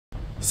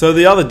So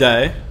the other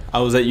day, I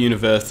was at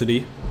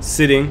university,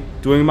 sitting,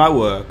 doing my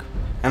work,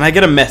 and I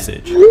get a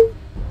message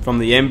from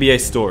the NBA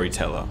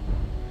storyteller.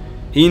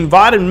 He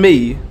invited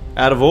me,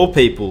 out of all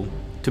people,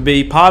 to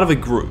be part of a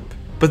group.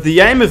 But the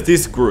aim of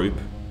this group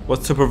was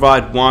to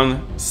provide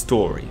one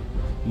story,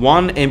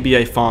 one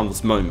NBA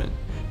Finals moment,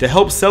 to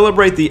help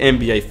celebrate the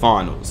NBA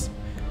Finals.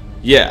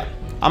 Yeah,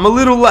 I'm a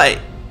little late,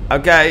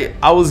 okay?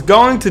 I was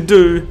going to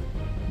do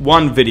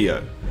one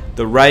video.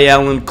 The Ray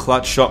Allen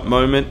clutch shot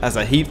moment. As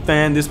a Heat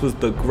fan, this was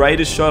the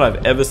greatest shot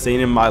I've ever seen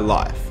in my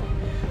life.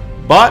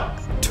 But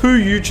two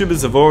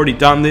YouTubers have already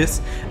done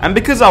this, and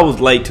because I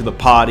was late to the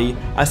party,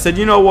 I said,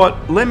 you know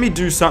what, let me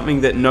do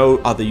something that no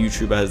other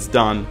YouTuber has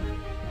done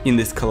in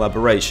this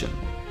collaboration.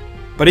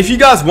 But if you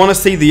guys want to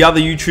see the other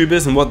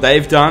YouTubers and what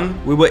they've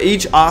done, we were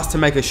each asked to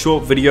make a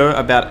short video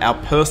about our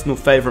personal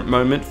favourite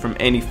moment from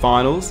any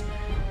finals,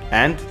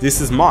 and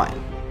this is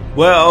mine.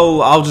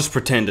 Well, I'll just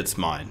pretend it's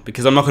mine,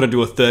 because I'm not going to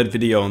do a third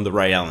video on the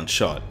Ray Allen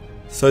shot.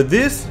 So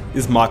this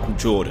is Michael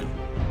Jordan.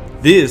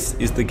 This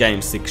is the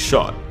Game 6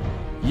 shot.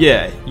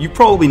 Yeah, you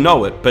probably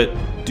know it, but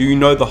do you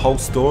know the whole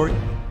story?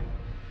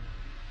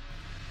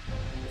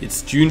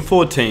 It's June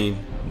 14,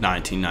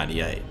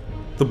 1998.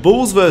 The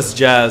Bulls vs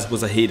Jazz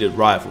was a heated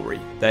rivalry.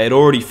 They had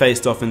already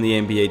faced off in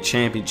the NBA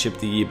Championship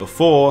the year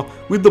before,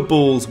 with the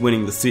Bulls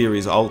winning the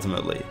series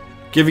ultimately,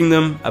 giving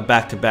them a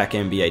back-to-back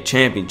NBA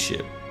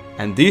Championship.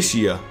 And this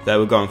year, they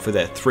were going for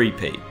their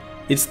three-peat.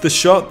 It's the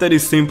shot that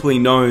is simply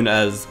known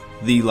as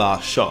the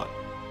last shot.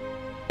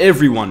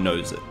 Everyone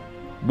knows it.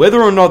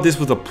 Whether or not this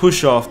was a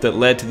push-off that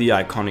led to the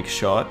iconic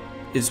shot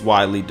is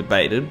widely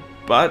debated,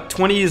 but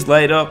 20 years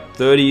later,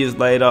 30 years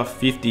later,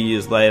 50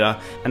 years later,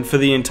 and for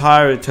the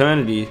entire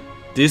eternity,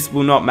 this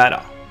will not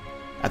matter.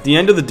 At the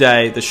end of the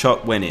day, the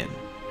shot went in,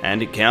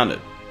 and it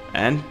counted,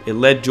 and it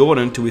led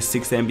Jordan to his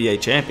 6th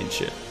NBA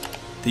championship.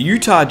 The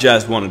Utah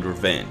Jazz wanted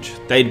revenge.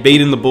 They'd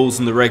beaten the Bulls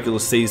in the regular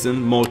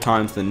season more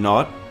times than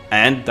not,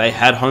 and they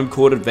had home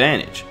court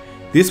advantage.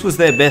 This was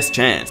their best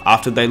chance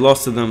after they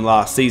lost to them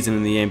last season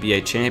in the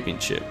NBA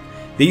Championship.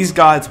 These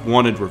guys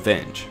wanted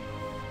revenge.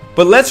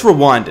 But let's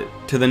rewind it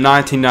to the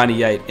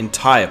 1998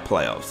 entire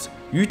playoffs.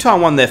 Utah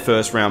won their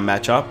first round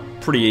matchup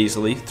pretty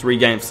easily,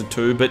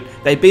 3-2, but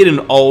they beat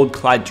an old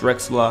Clyde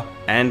Drexler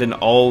and an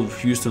old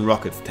Houston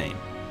Rockets team.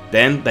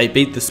 Then they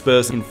beat the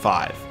Spurs in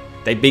 5.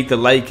 They beat the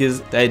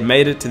Lakers. They had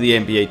made it to the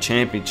NBA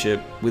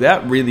Championship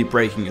without really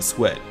breaking a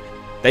sweat.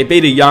 They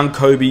beat a young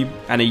Kobe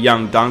and a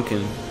young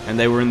Duncan, and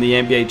they were in the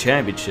NBA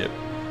Championship.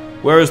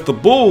 Whereas the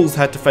Bulls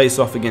had to face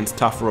off against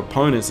tougher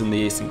opponents in the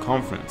Eastern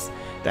Conference.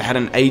 They had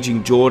an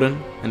aging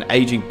Jordan, an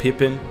aging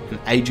Pippen, an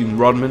aging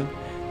Rodman.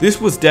 This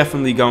was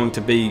definitely going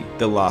to be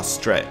the last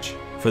stretch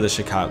for the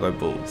Chicago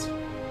Bulls.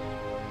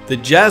 The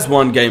Jazz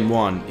won Game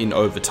 1 in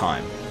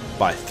overtime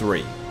by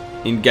 3.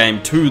 In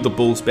Game 2, the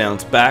Bulls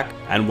bounced back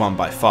and won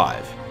by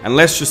 5. And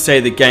let's just say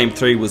that Game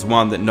 3 was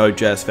one that no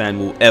Jazz fan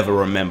will ever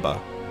remember.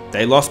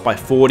 They lost by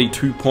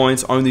 42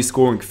 points, only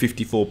scoring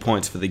 54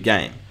 points for the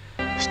game.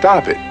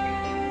 Stop it.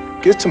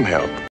 Get some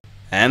help.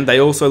 And they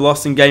also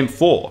lost in Game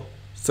 4.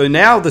 So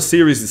now the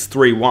series is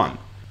 3-1.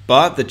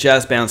 But the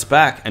Jazz bounce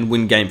back and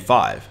win Game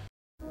 5.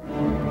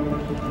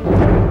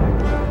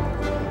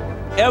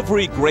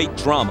 Every great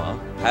drama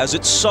has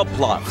its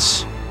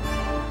subplots.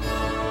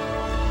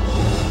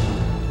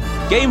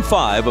 Game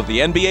 5 of the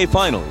NBA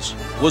Finals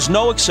was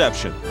no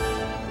exception.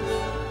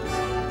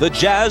 The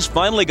Jazz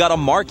finally got a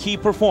marquee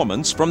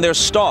performance from their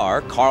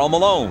star, Karl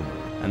Malone.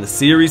 And the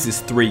series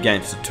is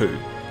 3-2.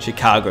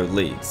 Chicago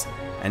leads.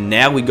 And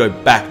now we go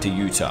back to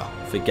Utah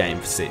for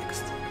Game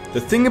 6.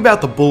 The thing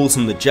about the Bulls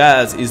and the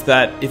Jazz is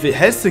that if it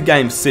heads to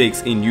Game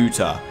 6 in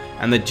Utah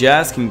and the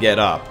Jazz can get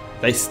up,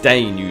 they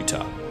stay in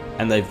Utah.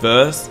 And they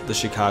verse the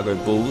Chicago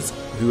Bulls,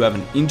 who have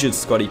an injured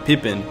Scottie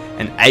Pippen,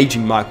 an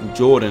aging Michael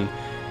Jordan,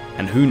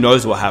 and who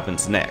knows what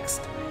happens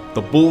next.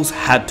 The Bulls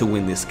had to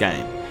win this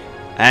game,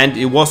 and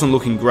it wasn't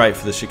looking great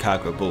for the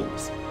Chicago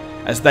Bulls.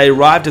 As they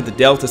arrived at the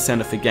Delta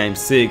Center for Game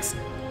 6,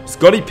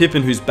 Scottie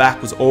Pippen, whose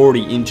back was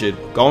already injured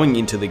going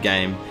into the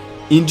game,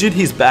 injured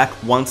his back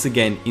once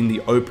again in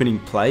the opening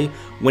play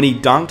when he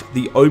dunked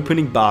the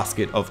opening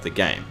basket of the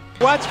game.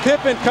 Watch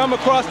Pippen come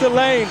across the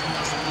lane,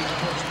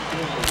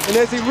 and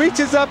as he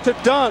reaches up to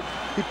dunk,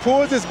 he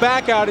pulls his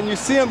back out, and you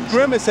see him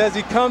grimace as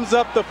he comes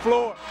up the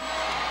floor.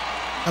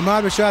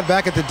 Ahmad Rashad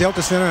back at the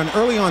Delta Center, and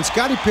early on,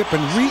 Scottie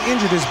Pippen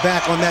re-injured his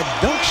back on that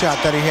dunk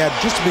shot that he had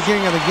just at the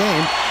beginning of the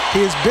game.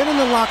 He has been in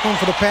the locker room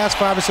for the past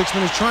 5 or 6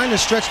 minutes trying to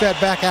stretch that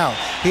back out.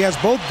 He has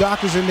both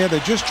doctors in there. They're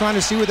just trying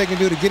to see what they can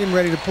do to get him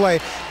ready to play.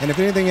 And if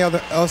anything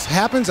else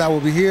happens, I will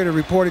be here to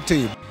report it to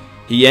you.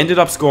 He ended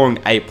up scoring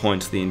 8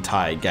 points the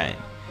entire game.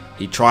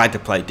 He tried to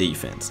play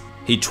defense.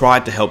 He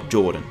tried to help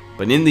Jordan,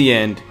 but in the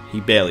end,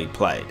 he barely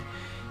played.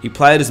 He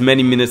played as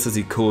many minutes as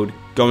he could,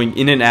 going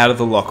in and out of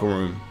the locker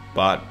room,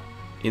 but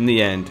in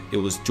the end, it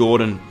was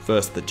Jordan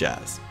versus the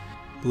Jazz.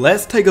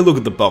 Let's take a look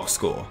at the box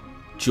score.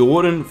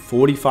 Jordan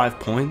 45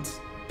 points,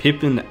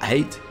 Pippen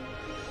 8,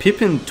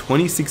 Pippen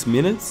 26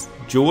 minutes,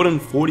 Jordan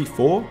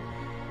 44?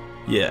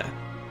 Yeah,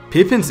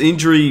 Pippen's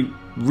injury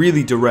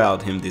really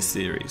derailed him this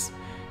series.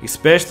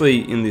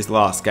 especially in this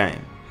last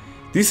game.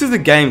 This is a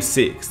game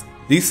 6,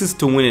 this is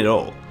to win it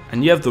all,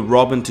 and you have the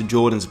Robin to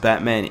Jordan's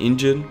Batman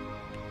injured.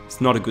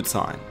 It's not a good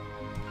sign.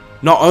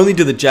 Not only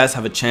do the Jazz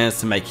have a chance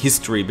to make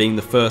history being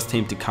the first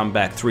team to come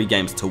back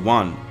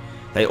 3-1,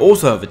 they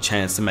also have a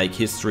chance to make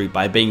history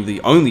by being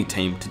the only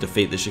team to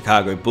defeat the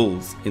Chicago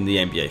Bulls in the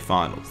NBA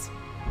Finals.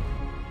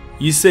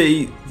 You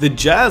see, the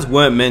Jazz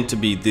weren't meant to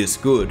be this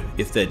good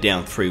if they're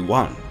down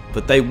 3-1,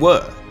 but they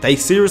were. They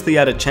seriously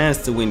had a chance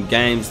to win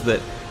games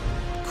that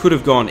could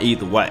have gone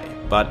either way,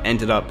 but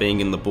ended up being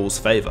in the Bulls'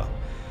 favour.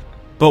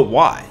 But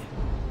why?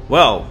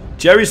 Well,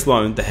 Jerry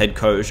Sloan, the head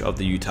coach of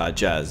the Utah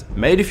Jazz,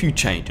 made a few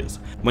changes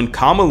when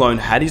Karl Malone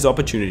had his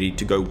opportunity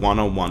to go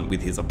one-on-one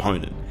with his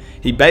opponent.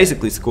 He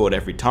basically scored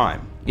every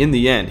time. In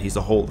the end, he's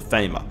a Hall of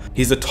Famer.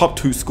 He's a top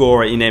 2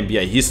 scorer in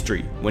NBA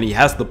history. When he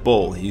has the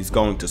ball, he's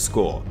going to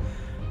score.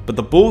 But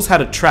the Bulls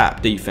had a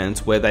trap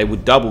defense where they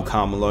would double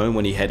Karl Malone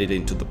when he headed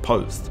into the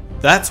post.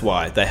 That's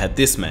why they had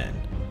this man,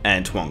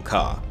 Antoine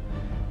Carr.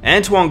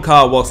 Antoine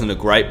Carr wasn't a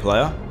great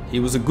player, he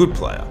was a good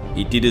player.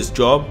 He did his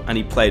job and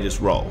he played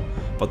his role.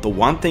 But the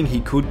one thing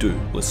he could do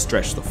was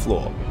stretch the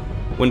floor.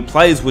 When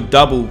players would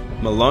double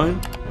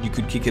Malone, you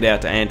could kick it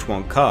out to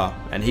Antoine Carr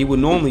and he would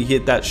normally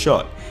hit that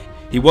shot.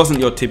 He wasn't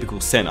your typical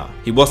center.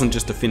 He wasn't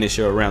just a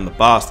finisher around the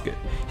basket.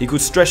 He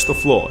could stretch the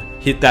floor,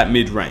 hit that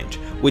mid-range,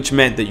 which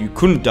meant that you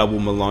couldn't double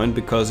Malone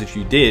because if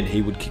you did,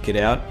 he would kick it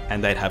out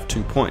and they'd have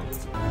 2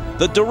 points.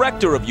 The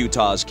director of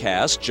Utah's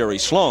cast, Jerry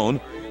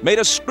Sloan, made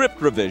a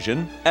script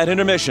revision at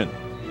intermission.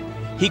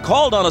 He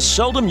called on a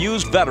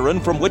seldom-used veteran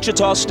from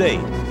Wichita State,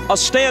 a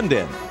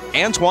stand-in,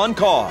 Antoine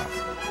Carr.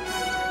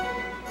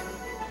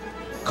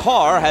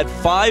 Carr had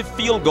 5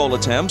 field goal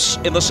attempts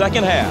in the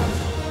second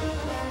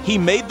half. He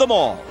made them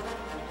all.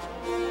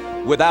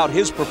 Without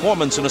his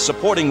performance in a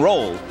supporting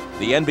role,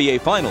 the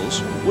NBA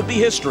Finals would be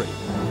history.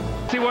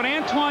 See, what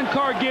Antoine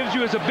Carr gives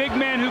you is a big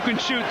man who can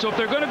shoot. So if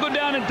they're going to go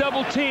down and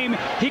double team,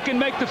 he can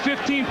make the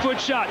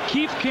 15-foot shot.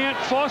 Keith can't,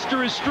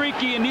 Foster is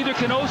streaky, and neither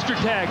can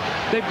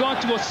Ostertag. They've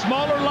gone to a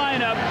smaller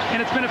lineup,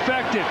 and it's been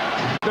effective.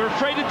 They're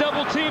afraid to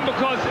double team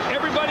because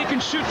everybody can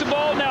shoot the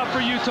ball now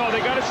for Utah. They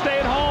got to stay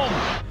at home.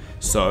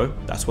 So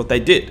that's what they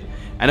did,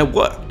 and it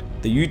worked.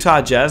 The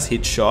Utah Jazz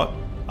hit shot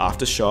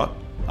after shot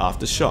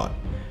after shot.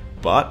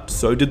 But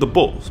so did the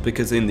Bulls,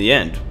 because in the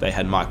end, they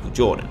had Michael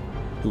Jordan,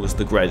 who was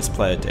the greatest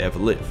player to ever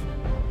live.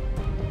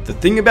 The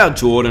thing about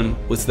Jordan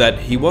was that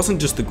he wasn't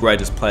just the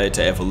greatest player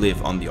to ever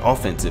live on the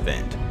offensive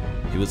end,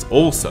 he was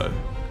also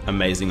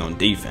amazing on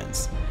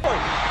defense.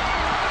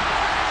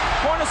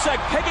 Hornacek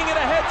pegging it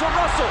ahead to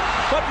Russell,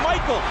 but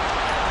Michael,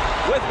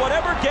 with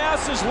whatever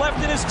gas is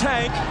left in his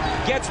tank,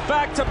 gets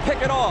back to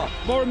pick it off.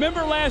 Well,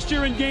 remember last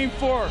year in Game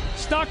 4,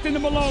 Stockton to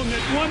Malone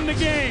that won the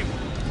game.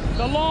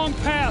 The long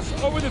pass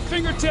over the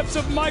fingertips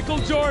of Michael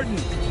Jordan.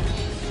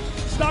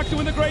 Stockton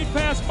with a great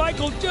pass.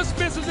 Michael just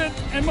misses it,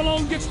 and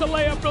Malone gets the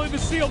layup really to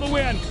seal the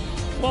win.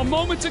 Well,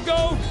 moments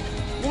ago,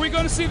 were we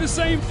going to see the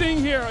same thing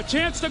here? A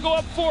chance to go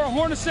up 4.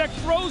 Hornacek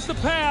throws the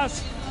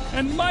pass,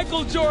 and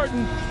Michael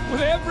Jordan,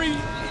 with every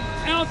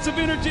ounce of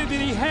energy that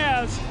he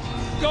has,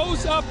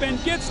 goes up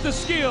and gets the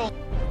steal.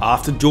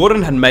 After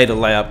Jordan had made a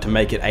layup to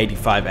make it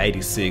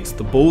 85-86,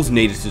 the Bulls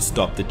needed to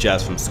stop the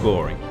Jazz from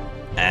scoring.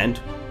 And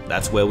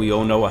that's where we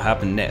all know what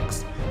happened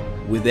next.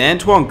 With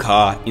Antoine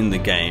Carr in the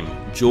game,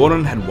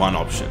 Jordan had one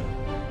option: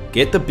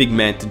 get the big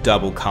man to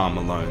double Karl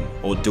Malone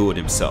or do it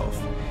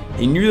himself.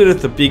 He knew that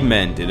if the big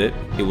man did it,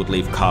 it would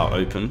leave Carr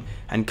open,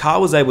 and Carr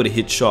was able to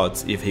hit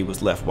shots if he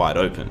was left wide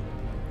open.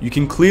 You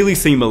can clearly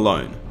see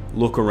Malone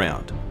look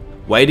around,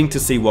 waiting to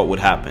see what would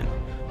happen,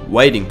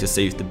 waiting to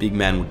see if the big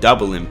man would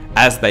double him,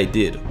 as they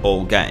did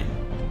all game.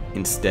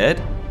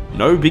 Instead,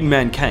 no big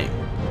man came,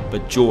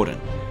 but Jordan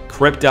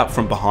crept up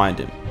from behind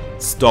him,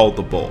 stole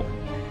the ball.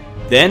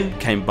 Then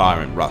came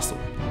Byron Russell.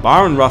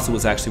 Byron Russell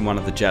was actually one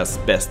of the Jazz's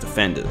best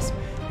defenders.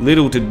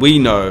 Little did we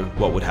know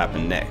what would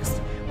happen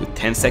next. With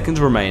 10 seconds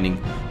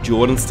remaining,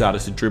 Jordan started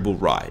to dribble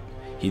right.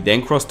 He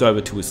then crossed over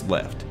to his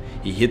left.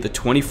 He hit the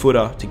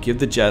 20-footer to give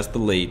the Jazz the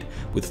lead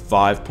with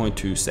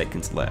 5.2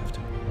 seconds left.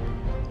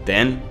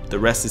 Then, the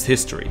rest is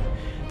history.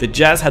 The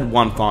Jazz had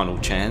one final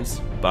chance,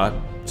 but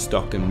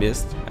Stockton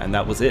missed, and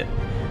that was it.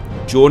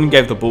 Jordan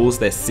gave the Bulls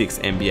their 6th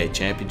NBA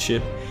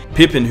championship.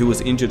 Pippen, who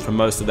was injured for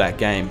most of that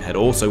game, had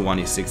also won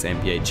his 6th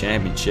NBA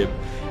championship,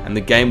 and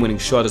the game-winning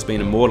shot has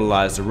been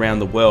immortalized around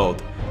the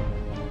world,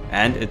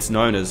 and it's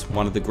known as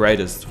one of the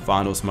greatest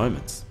finals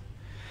moments.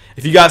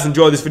 If you guys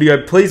enjoyed this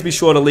video, please be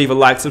sure to leave a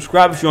like,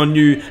 subscribe if you're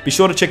new, be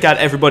sure to check out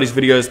everybody's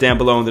videos down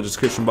below in the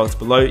description box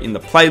below in the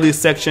playlist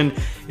section.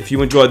 If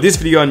you enjoyed this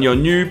video and you're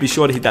new, be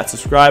sure to hit that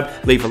subscribe,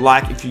 leave a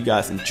like if you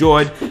guys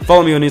enjoyed,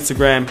 follow me on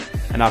Instagram,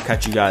 and I'll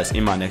catch you guys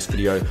in my next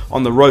video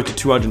on the road to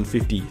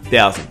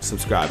 250,000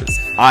 subscribers.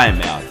 I am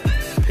out.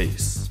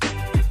 Peace.